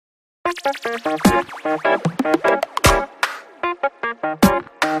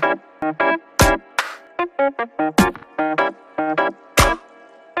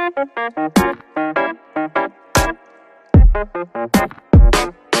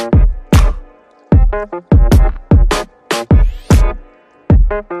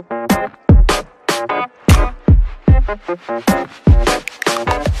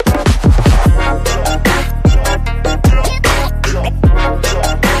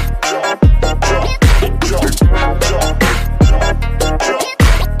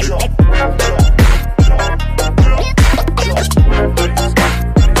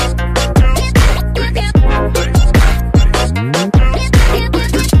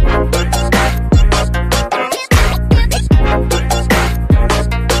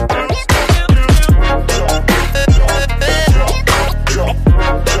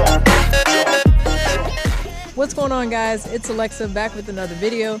What's going on, guys? It's Alexa back with another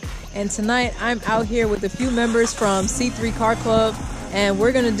video, and tonight I'm out here with a few members from C3 Car Club, and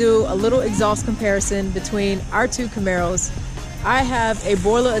we're gonna do a little exhaust comparison between our two Camaros. I have a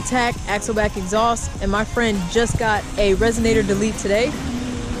Borla Atak axleback exhaust, and my friend just got a Resonator Delete today.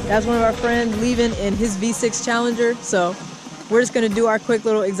 That's one of our friends leaving in his V6 Challenger, so we're just gonna do our quick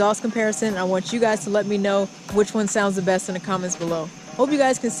little exhaust comparison. I want you guys to let me know which one sounds the best in the comments below. Hope you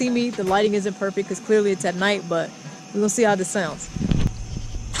guys can see me. The lighting isn't perfect because clearly it's at night, but we're gonna see how this sounds.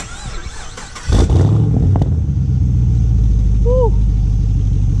 Woo.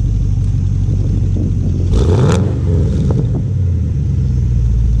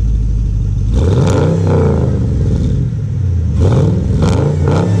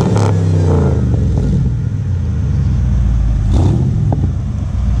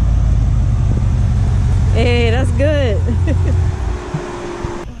 Hey, that's good.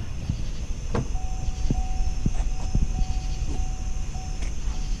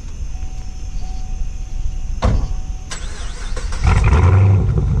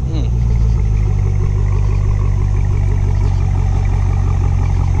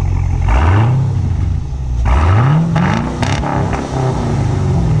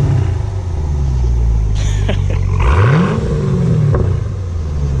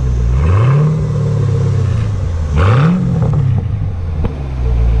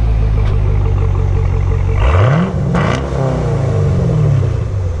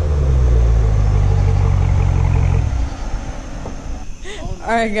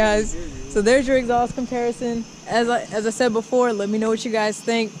 Alright guys, so there's your exhaust comparison. As I said before, let me know what you guys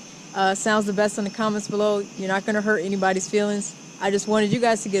think. Sounds the best in the comments below. You're not going to hurt anybody's feelings. I just wanted you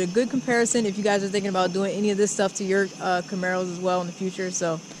guys to get a good comparison if you guys are thinking about doing any of this stuff to your Camaros as well in the future.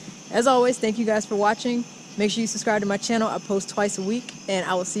 So as always, thank you guys for watching. Make sure you subscribe to my channel. I post twice a week, and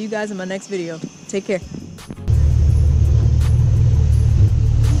I will see you guys in my next video. Take care.